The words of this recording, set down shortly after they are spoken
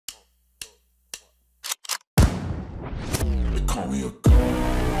call me a god.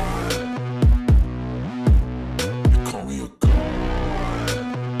 You call me a god.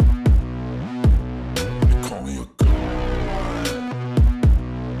 You call me a god.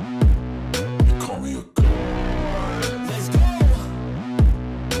 You call me a god. Let's go.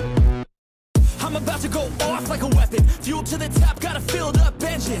 I'm about to go off like a weapon. Fuel to the top, got a filled up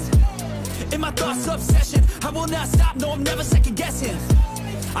engine. In my thoughts, obsession. I will not stop, no, I'm never second guessing.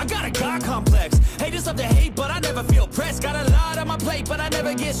 I got a God complex. Haters love to hate, but I never feel pressed. Got a lot on my plate, but I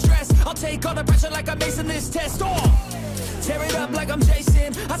never get stressed. I'll take all the pressure like I'm acing this test. Tear it up like I'm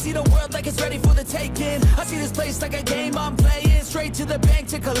Jason. I see the world like it's ready for the taking. I see this place like a game I'm playing. Straight to the bank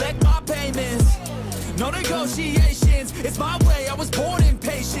to collect my payments. No negotiations, it's my way, I was born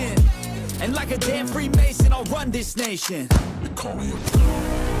impatient. And like a damn Freemason, I'll run this nation. You call me a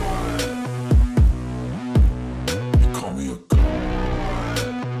god. You call me a god.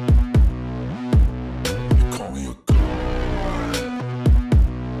 You call me a god.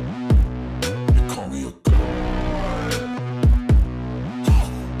 You call me a god.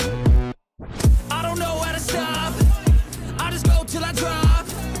 I don't know how to stop. I just go till I drop.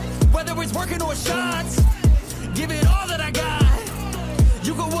 Whether it's working or shots, give it all that I got.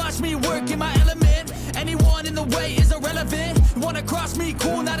 You can watch me work in my element. Anyone in the way is irrelevant. You wanna cross me,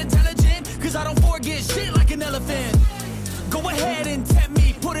 cool, not intelligent. Cause I don't forget shit like an elephant. Go ahead and tempt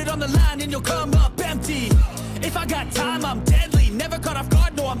me, put it on the line and you'll come up empty. If I got time, I'm deadly. Never caught off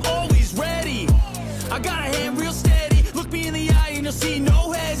guard, no, I'm always ready. I got a hand real steady. Look me in the eye and you'll see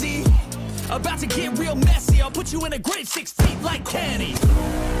no hezzy. About to get real messy. I'll put you in a grave 6 feet like Kenny.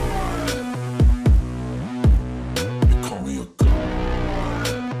 You call me a god.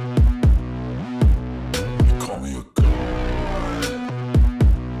 You call me a god.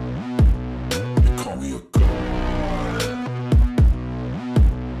 You call me a god.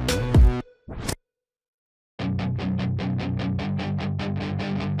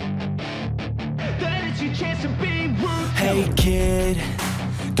 That is your chance to be ruthless. Hey kid,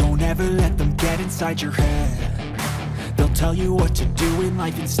 don't ever let them get inside your head. They'll tell you what to do in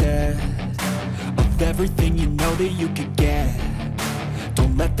life instead of everything you know that you could get.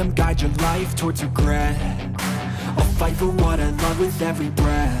 Don't let them guide your life towards regret. I'll fight for what I love with every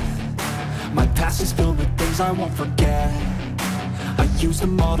breath. My past is filled with things I won't forget. I use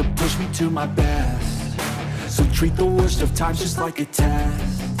them all to push me to my best. So treat the worst of times just like a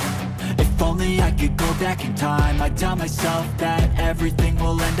test. If only I could go back in time, I'd tell myself that everything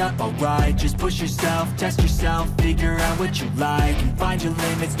will end up alright. Just push yourself, test yourself, figure out what you like, and find your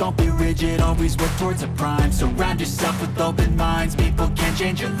limits, don't be rigid, always work towards a prime. Surround yourself with open minds, people can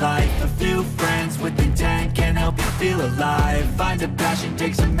change your life. A few friends with intent can help you feel alive. Find a passion,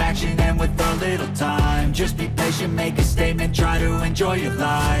 take some action, and with a little time, just be patient, make a statement, try to enjoy your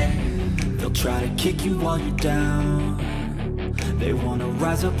life. They'll try to kick you while you're down. They wanna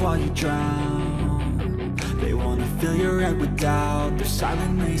rise up while you drown. They wanna fill your head with doubt. They're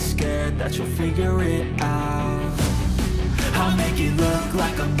silently scared that you'll figure it out. I'll make it look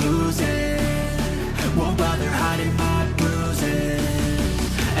like I'm losing. Won't bother hiding my bruises.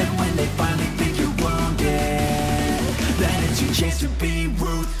 And when they finally think you're wounded, then it's your chance to be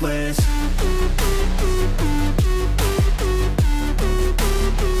ruthless.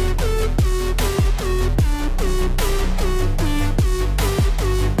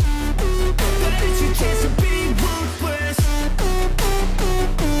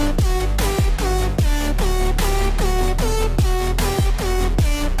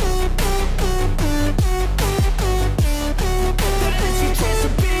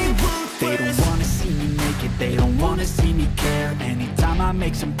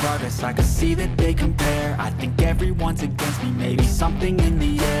 Make some progress, I can see that they compare. I think everyone's against me, maybe something in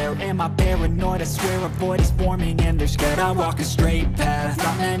the air. Am I paranoid? I swear a void is forming and they're scared. I walk a straight path,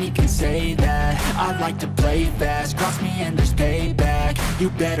 not many can say that. I like to play fast, cross me and there's payback.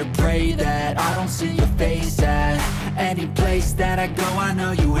 You better pray that I don't see your face at any place that I go. I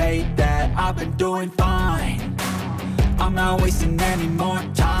know you hate that. I've been doing fine, I'm not wasting any more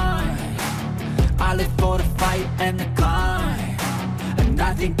time. I live for the fight and the climb.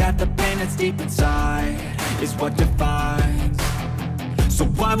 I think that the pain that's deep inside is what defines. So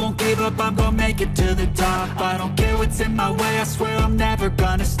I won't give up, I'm gonna make it to the top. I don't care what's in my way, I swear I'm never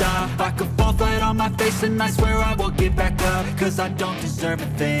gonna stop. I could fall flat on my face and I swear I will get back up. Cause I don't deserve a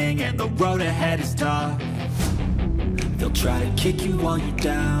thing and the road ahead is tough. They'll try to kick you while you're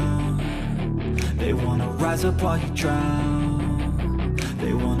down. They wanna rise up while you drown.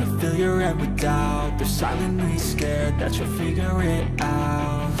 They wanna fill your head with doubt. They're silently scared that you'll figure it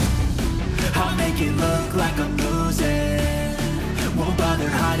out. I'll make it look like I'm losing. Won't bother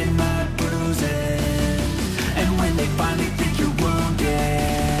hiding my bruises. And when they finally think you're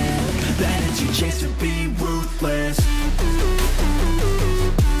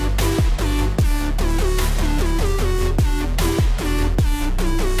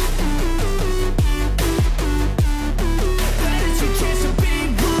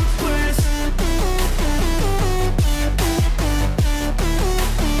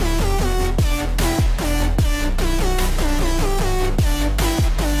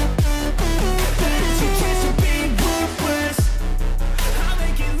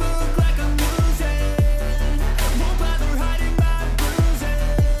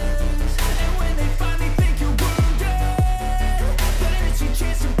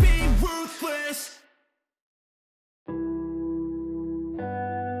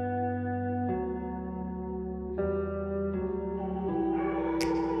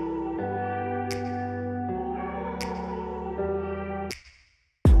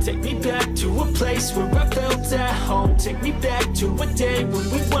Take me back to a place where I felt at home. Take me back to a day when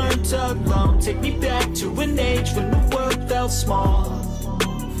we weren't alone. Take me back to an age when the world felt small.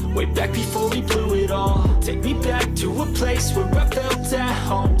 Way back before we blew it all. Take me back to a place where I felt at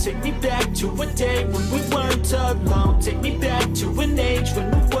home. Take me back to a day when we weren't alone. Take me back to an age when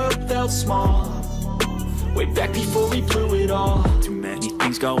the world felt small. Way back before we blew it all. Too many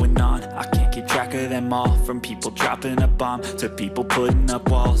things going on, I can't keep track of them all. From people dropping a bomb to people putting up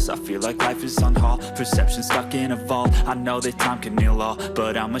walls. I feel like life is on hold, perception stuck in a vault. I know that time can heal all,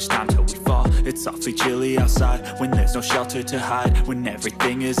 but how much time till we fall? It's awfully chilly outside when there's no shelter to hide. When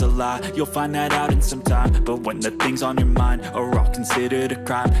everything is a lie, you'll find that out in some time. But when the things on your mind are all considered a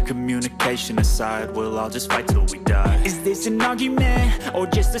crime, communication aside, we'll all just fight till we die. Is this an argument or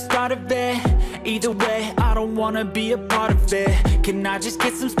just the start of it? Either way, I don't wanna be a part of it. Can I just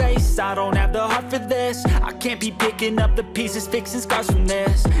get some space? I don't have the heart for this. I can't be picking up the pieces, fixing scars from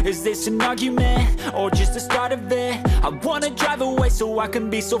this. Is this an argument or just the start of it? I wanna drive away so I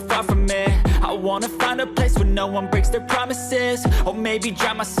can be so far from it. I wanna find a place where no one breaks their promises. Or maybe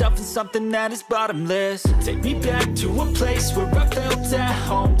drown myself in something that is bottomless. Take me back to a place where I felt at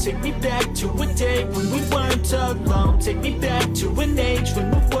home. Take me back to a day when we weren't alone. Take me back to an age when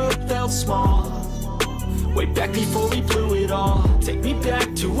the world felt small. Way back before we blew it all. Take me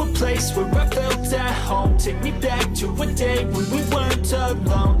back to a place where I felt at home. Take me back to a day when we weren't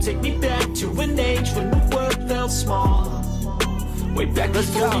alone. Take me back to an age when the world felt small. Way back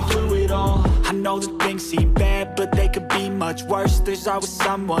before we blew it all. I know that things seem bad, but they could be much worse. There's always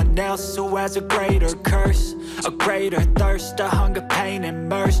someone else who has a greater curse, a greater thirst, a hunger, pain, and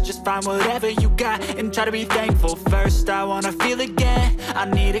mercy. Just find whatever you got and try to be thankful first. I wanna feel again, I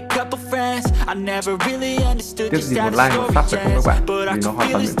need a couple friends. I never really understood just how the story ends, but I can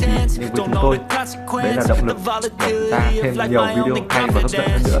feel his tense. Don't know the consequence, the volatility of life, my only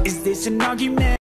confidence. Is this an argument?